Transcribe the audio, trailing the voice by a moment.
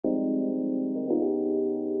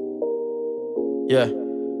Yeah.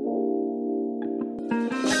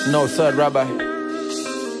 No third rabbi.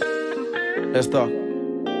 Let's talk.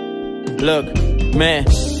 Look, man,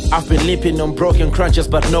 I've been limping on broken crutches,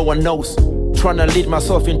 but no one knows. Trying to lead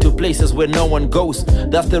myself into places where no one goes.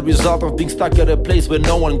 That's the result of being stuck at a place where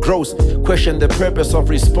no one grows. Question the purpose of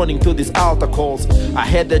responding to these altar calls. I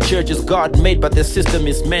heard the church is God made, but the system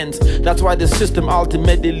is men's. That's why the system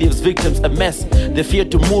ultimately leaves victims a mess. The fear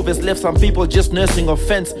to move has left some people just nursing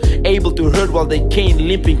offense, able to hurt while they cane,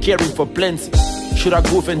 limping, caring for plants. Should I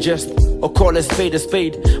goof and jest, or call a spade a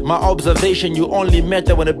spade? My observation, you only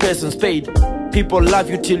matter when a person's paid. People love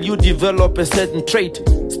you till you develop a certain trait.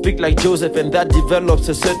 Speak like Joseph and that develops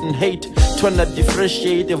a certain hate. Trying to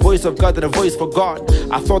differentiate the voice of God and a voice for God.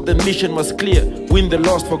 I thought the mission was clear, win the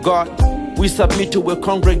lost for God. We submit to a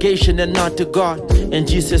congregation and not to God. And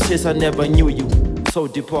Jesus says, I never knew you, so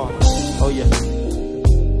depart. Oh yeah.